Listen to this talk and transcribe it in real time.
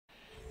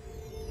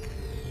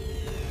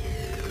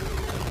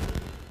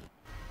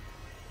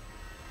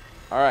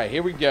Alright,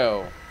 here we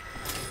go.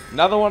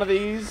 Another one of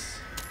these.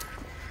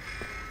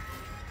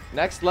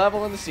 Next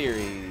level in the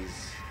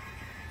series.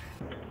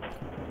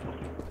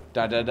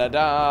 Da da da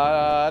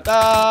da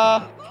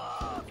da.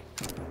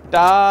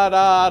 Da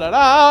da da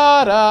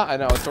da da. I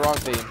know, it's the wrong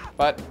theme,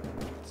 but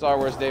Star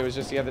Wars Day was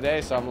just the other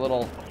day, so I'm a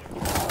little...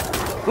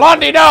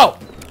 Blondie, no!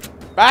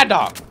 Bad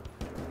dog.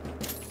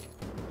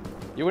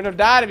 You wouldn't have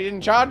died if you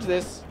didn't charge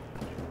this.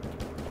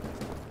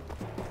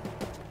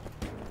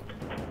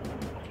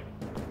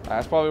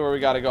 That's probably where we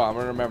gotta go. I'm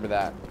gonna remember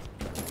that.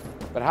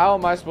 But how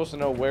am I supposed to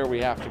know where we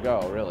have to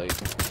go, really?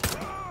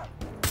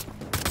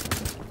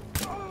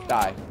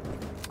 Die.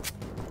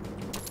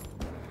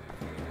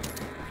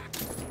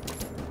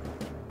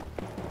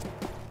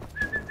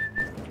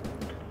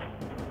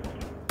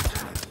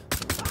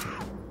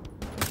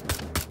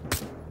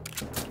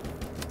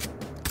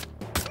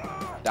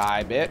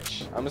 Die,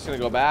 bitch. I'm just gonna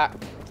go back.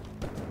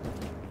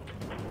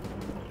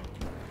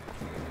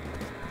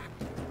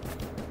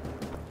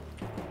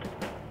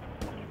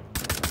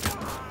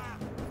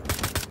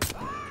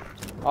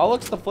 Oh,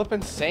 looks the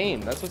flippin' same.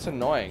 That's what's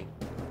annoying.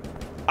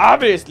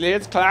 Obviously,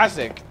 it's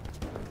classic.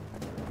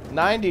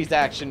 90s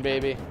action,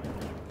 baby.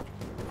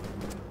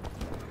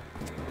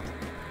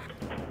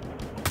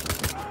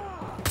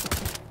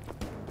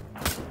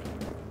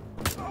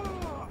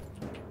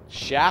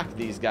 Shack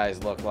these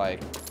guys look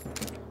like.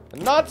 The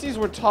Nazis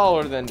were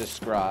taller than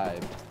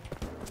described.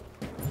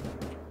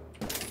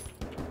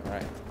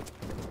 Alright.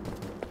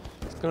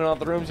 Let's clean out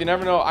the rooms. You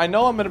never know. I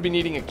know I'm going to be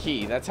needing a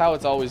key. That's how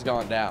it's always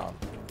gone down.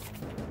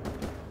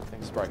 I think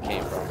this is where I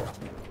came from.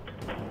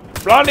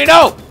 Blondie,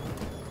 no!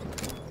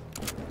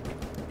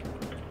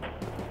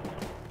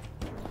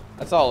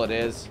 That's all it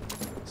is.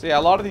 So yeah,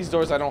 a lot of these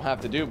doors I don't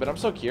have to do, but I'm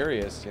so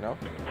curious, you know?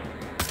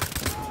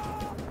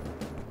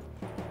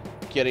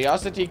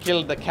 Curiosity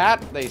killed the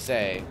cat, they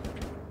say.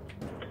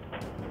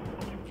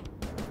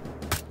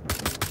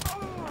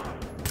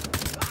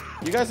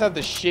 You guys have the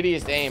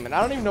shittiest aim, and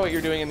I don't even know what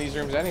you're doing in these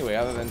rooms anyway,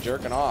 other than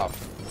jerking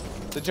off.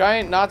 It's a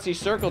giant Nazi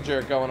circle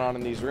jerk going on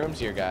in these rooms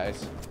here,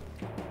 guys.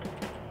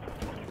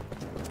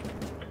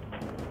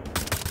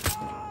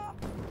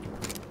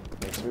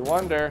 Makes me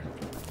wonder.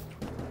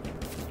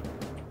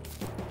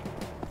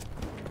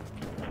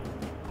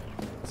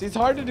 See, it's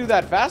hard to do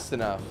that fast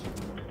enough.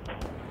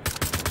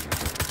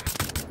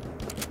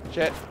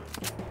 Shit.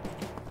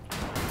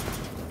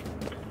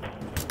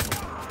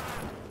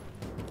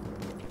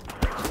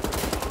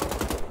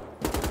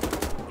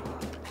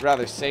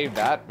 Rather save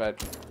that,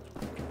 but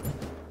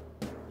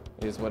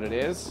it is what it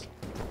is.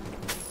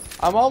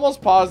 I'm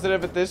almost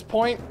positive at this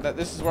point that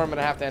this is where I'm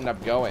gonna have to end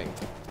up going.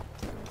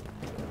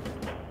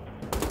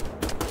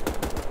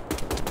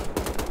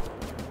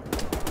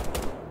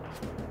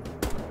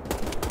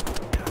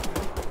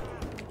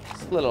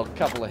 Just a little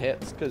couple of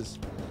hits, because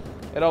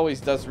it always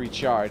does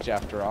recharge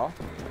after all.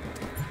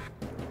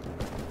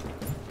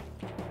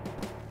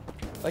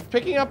 Like,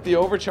 picking up the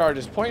overcharge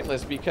is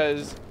pointless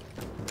because,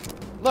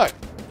 look,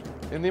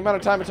 in the amount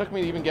of time it took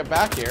me to even get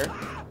back here,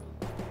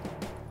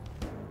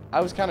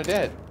 I was kind of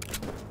dead.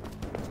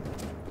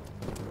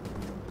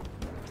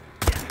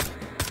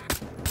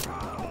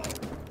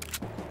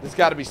 There's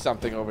got to be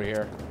something over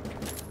here.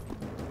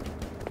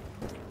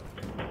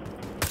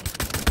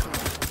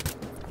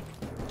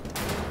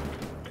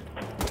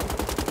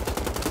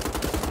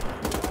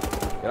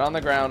 Get on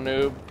the ground,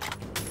 noob.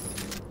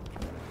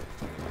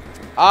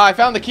 Ah, I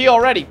found the key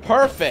already.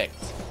 Perfect.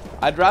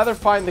 I'd rather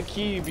find the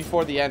key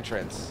before the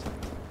entrance.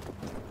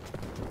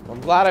 I'm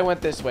glad I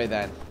went this way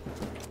then.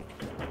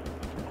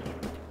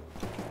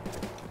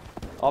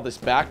 All this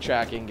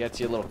backtracking gets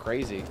you a little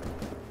crazy.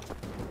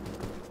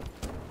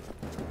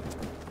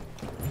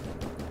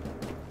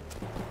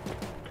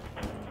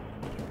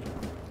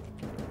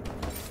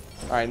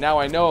 Alright, now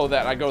I know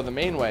that I go the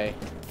main way.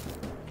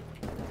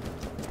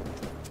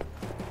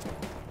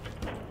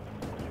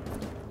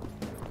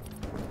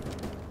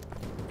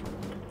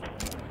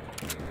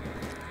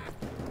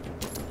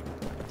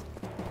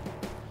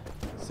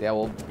 So yeah,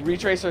 we'll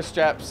retrace our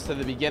steps to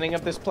the beginning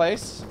of this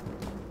place.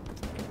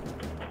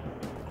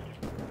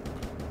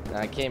 And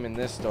I came in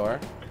this door.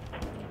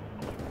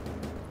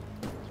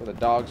 That's where the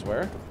dogs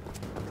were.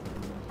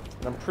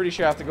 And I'm pretty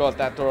sure I have to go out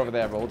that door over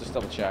there, but we'll just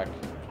double check.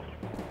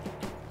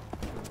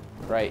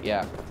 Right,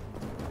 yeah.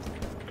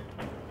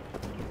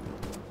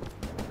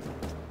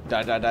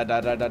 Da da da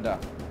da da da da.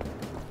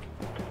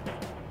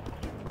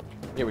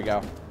 Here we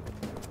go.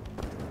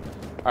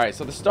 Alright,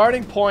 so the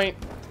starting point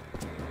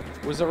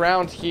was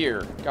around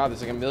here. God,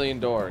 there's like a million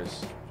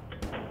doors.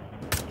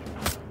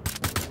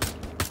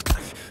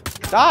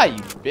 Die,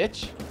 you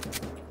bitch.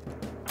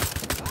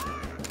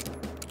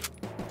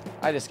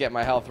 I just get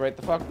my health right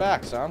the fuck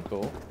back, so I'm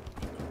cool.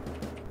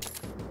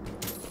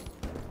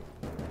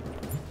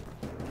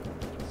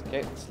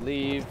 Okay, let's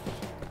leave.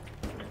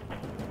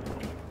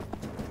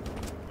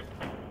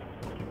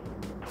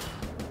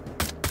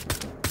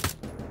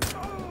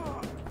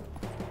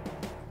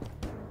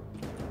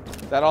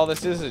 That all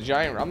this is a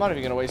giant... I'm not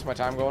even going to waste my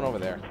time going over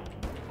there.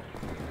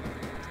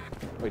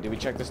 Wait, did we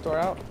check this door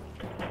out?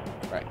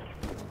 Right.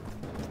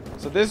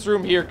 So this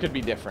room here could be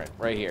different.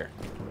 Right here.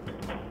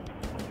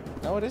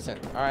 No, it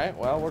isn't. Alright,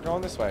 well, we're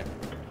going this way.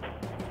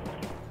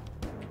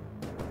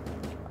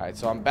 Alright,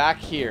 so I'm back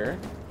here.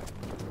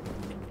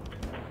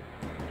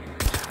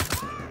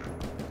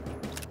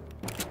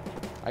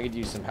 I could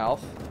use some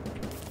health.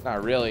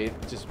 Not really, it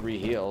just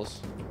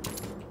re-heals.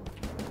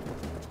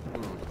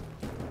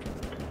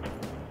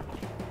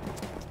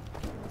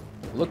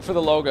 Look for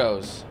the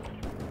logos.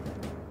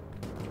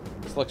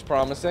 This looks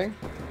promising.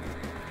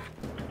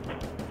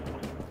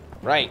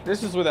 Right,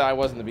 this is where I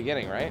was in the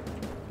beginning, right?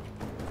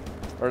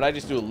 Or did I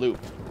just do a loop?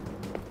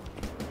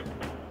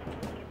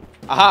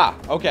 Aha,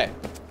 okay.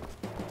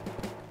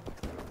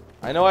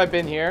 I know I've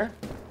been here.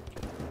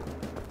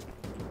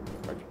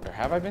 Or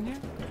have I been here?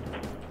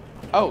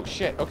 Oh,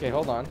 shit. Okay,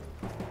 hold on.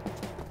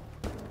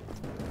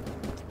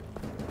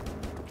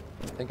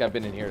 I think I've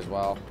been in here as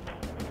well.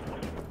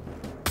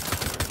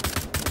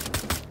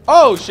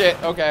 Oh,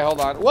 shit. Okay, hold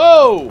on.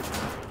 Whoa!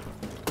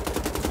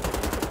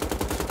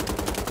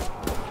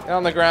 Get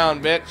on the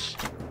ground, bitch.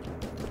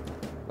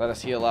 Let us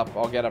heal up.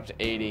 I'll get up to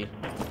 80.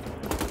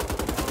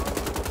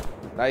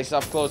 Nice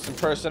up close and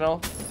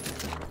personal.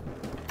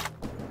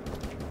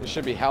 There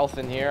should be health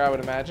in here, I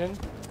would imagine.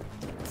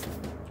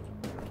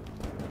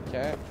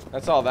 Okay,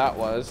 that's all that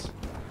was.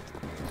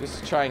 Just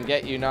to try and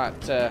get you not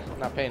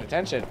paying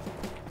attention.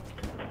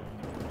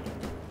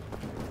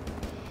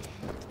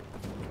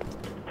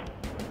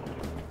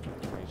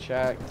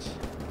 Rechecked.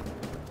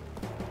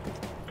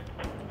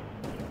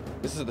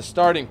 This is the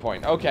starting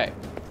point. Okay.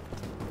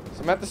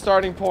 So I'm at the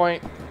starting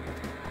point.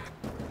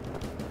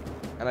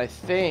 And I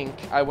think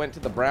I went to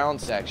the brown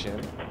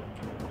section.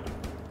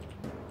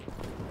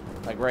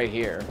 Like right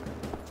here.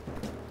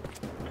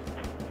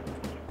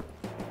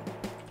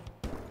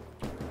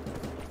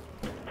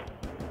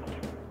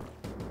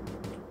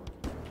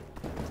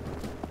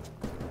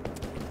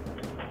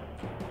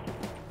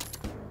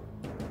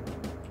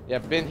 Yeah,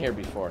 I've been here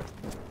before.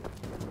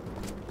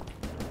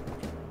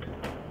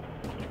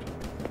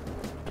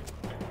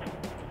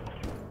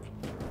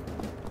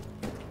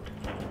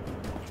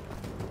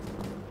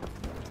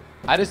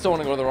 I just don't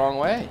want to go the wrong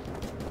way.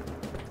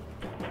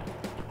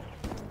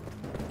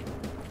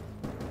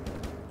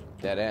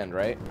 Dead end,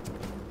 right?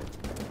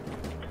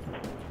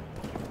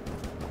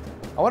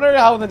 I wonder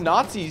how the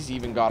Nazis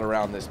even got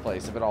around this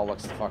place if it all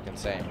looks the fucking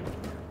same.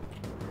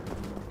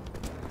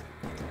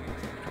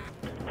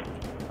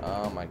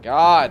 Oh my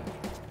god.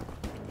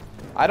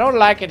 I don't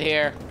like it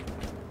here.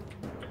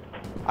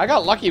 I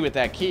got lucky with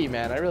that key,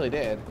 man. I really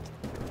did.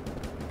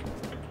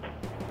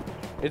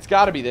 It's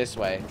got to be this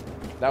way.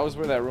 That was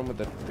where that room with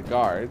the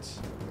guards.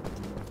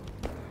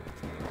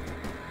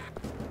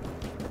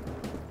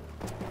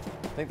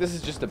 I think this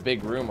is just a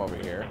big room over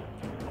here.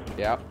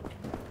 Yep.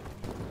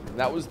 And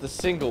that was the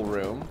single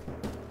room.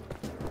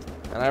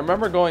 And I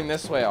remember going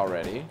this way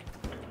already.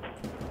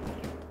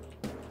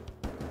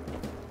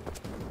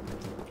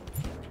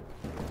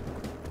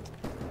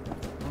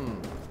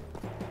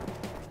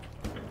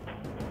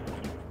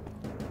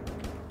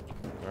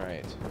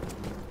 Right.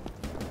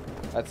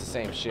 That's the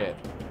same shit.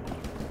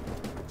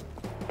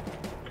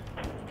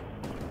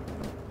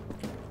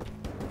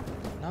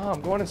 No,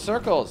 I'm going in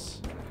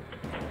circles.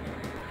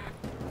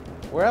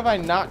 Where have I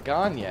not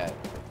gone yet?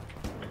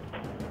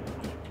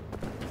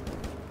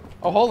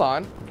 Oh, hold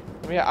on.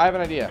 I have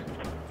an idea.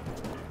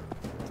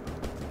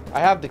 I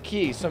have the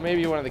key, so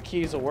maybe one of the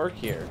keys will work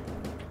here.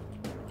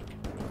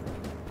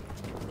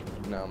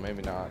 No,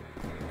 maybe not.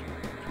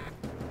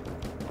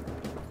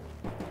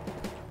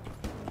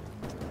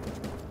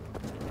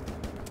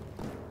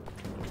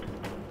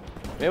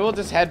 Maybe we'll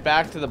just head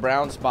back to the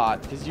brown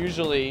spot, because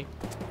usually,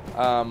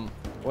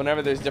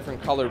 whenever there's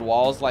different colored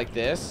walls like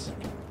this,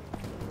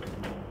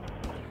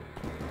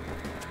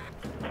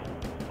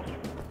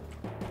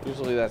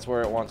 usually that's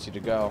where it wants you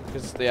to go.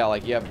 Because, yeah,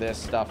 like you have this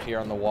stuff here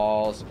on the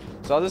walls.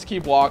 So I'll just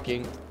keep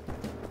walking.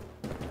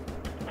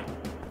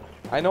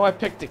 I know I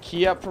picked a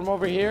key up from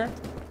over here.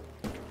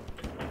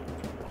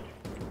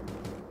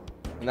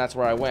 And that's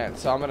where I went.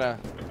 So I'm gonna...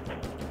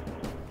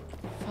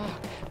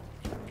 Fuck.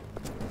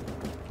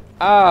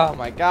 Oh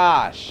my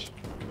gosh.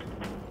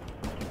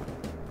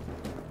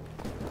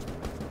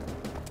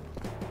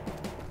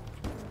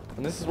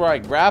 And this is where I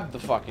grabbed the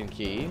fucking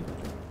key.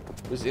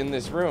 It was in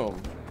this room.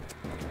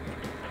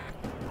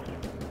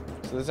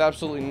 So there's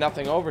absolutely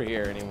nothing over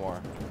here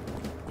anymore.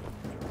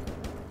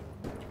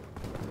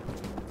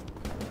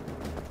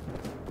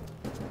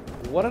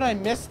 What did I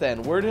miss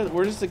then? Where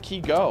does the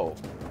key go?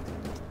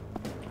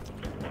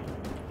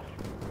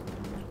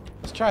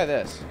 Let's try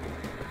this.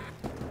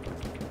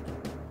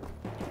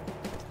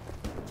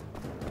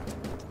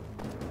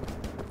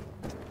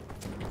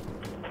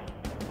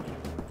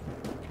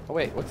 Oh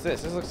wait, what's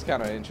this? This looks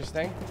kind of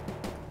interesting.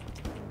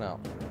 No.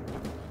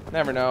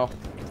 Never know.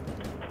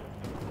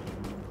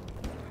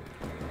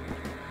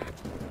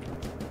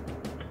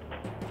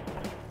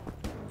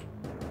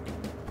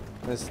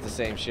 This is the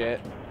same shit.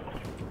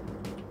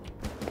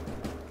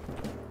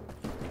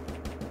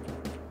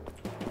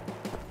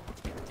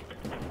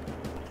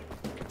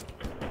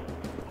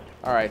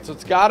 Alright, so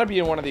it's gotta be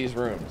in one of these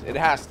rooms. It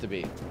has to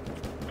be.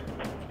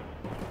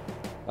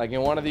 Like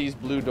in one of these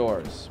blue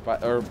doors.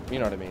 But, or, you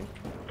know what I mean.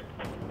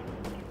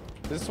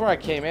 This is where I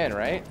came in,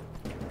 right?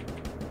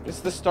 This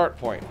is the start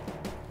point.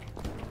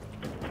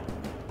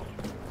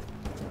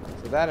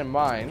 So that in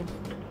mind.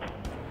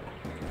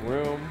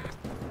 Room.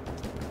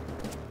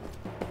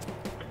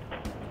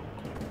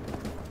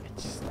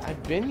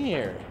 I've been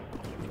here.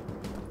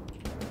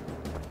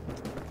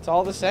 It's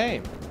all the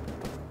same.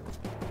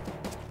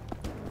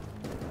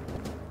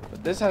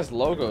 But this has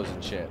logos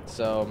and shit,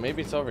 so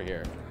maybe it's over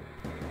here.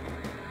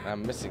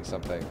 I'm missing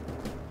something.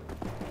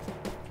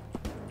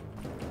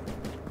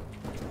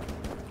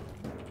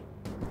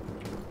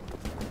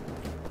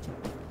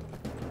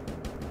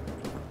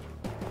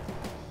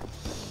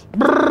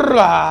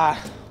 Brrrah.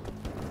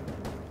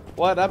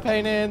 What a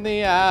pain in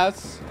the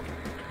ass.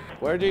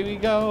 Where do we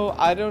go?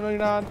 I do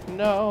not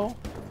know.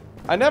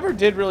 I never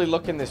did really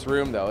look in this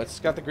room, though. It's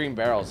got the green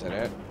barrels in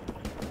it.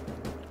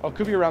 Oh, it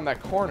could be around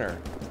that corner.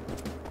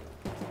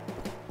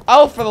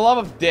 Oh, for the love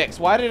of dicks.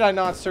 Why did I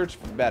not search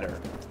for better?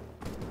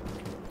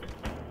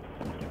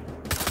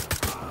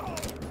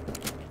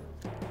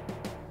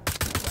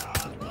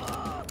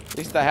 At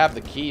least I have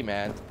the key,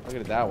 man. Look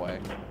at it that way.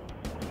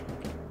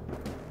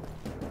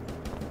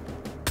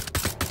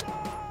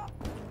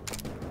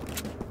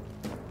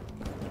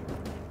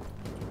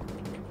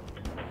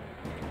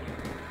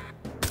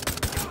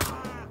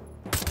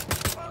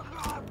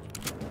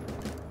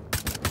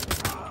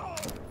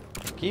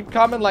 Keep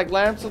coming like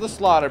lambs to the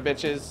slaughter,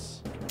 bitches.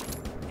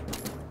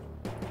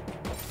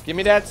 Give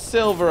me that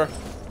silver.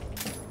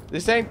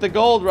 This ain't the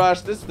gold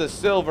rush, this is the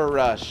silver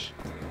rush.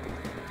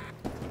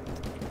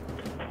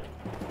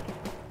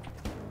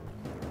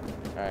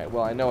 Alright,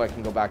 well, I know I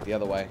can go back the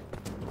other way.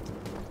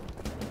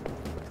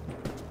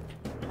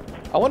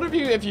 I wonder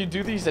if you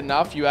do these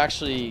enough, you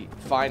actually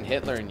find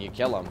Hitler and you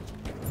kill him.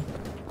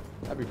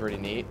 That'd be pretty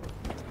neat.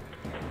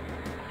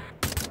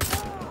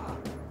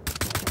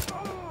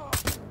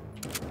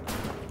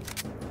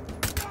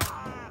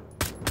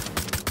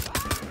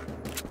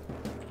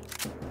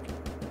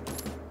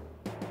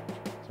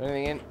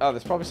 Anything in? Oh,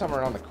 there's probably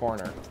somewhere around the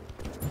corner.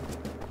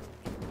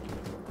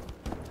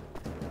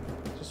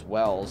 Just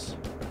wells.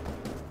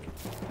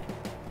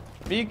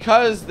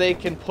 Because they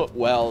can put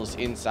wells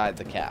inside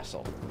the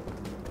castle.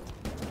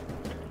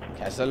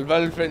 Castle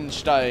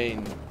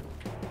Wolfenstein.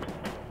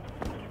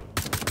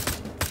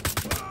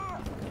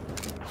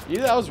 You,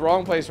 that was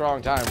wrong place,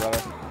 wrong time,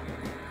 brother.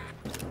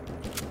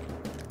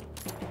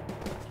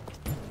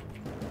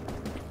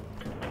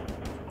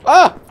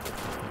 Ah!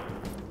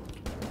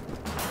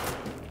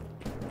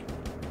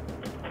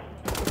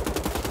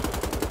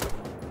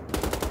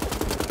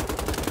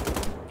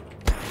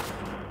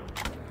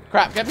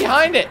 Crap, get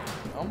behind it!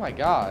 Oh my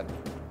god.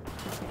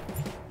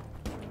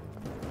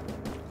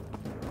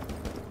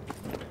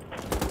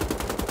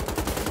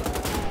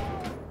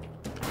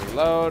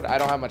 Reload. I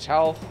don't have much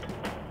health.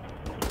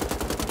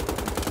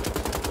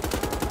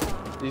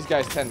 These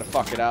guys tend to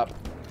fuck it up.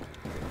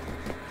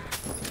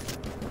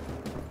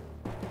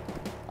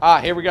 Ah,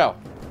 here we go.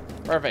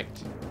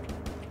 Perfect.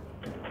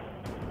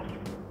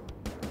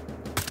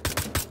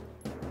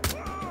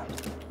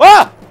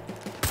 Ah!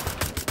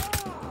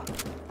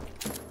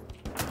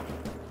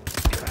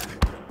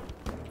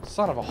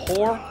 Son of a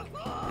whore.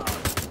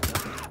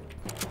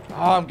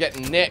 Oh, I'm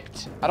getting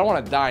nicked. I don't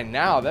want to die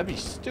now. That'd be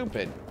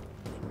stupid.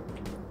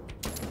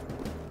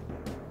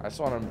 I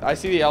just want to... I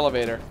see the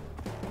elevator.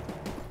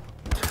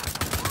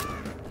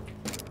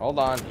 Hold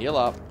on. Heal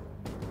up.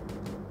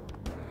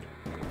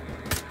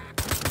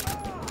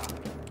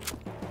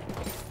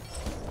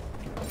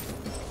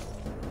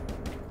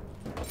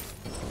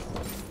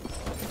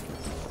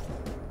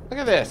 Look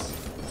at this.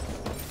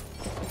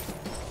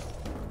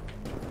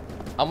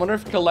 I wonder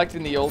if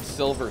collecting the old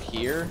silver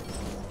here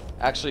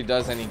actually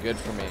does any good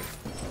for me.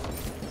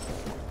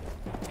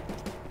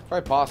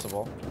 Probably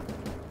possible.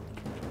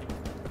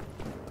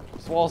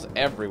 This wall's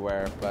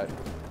everywhere, but...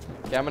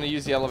 Okay, I'm gonna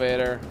use the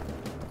elevator.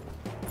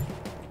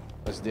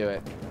 Let's do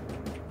it.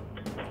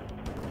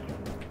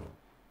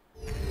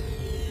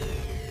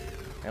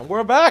 And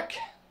we're back!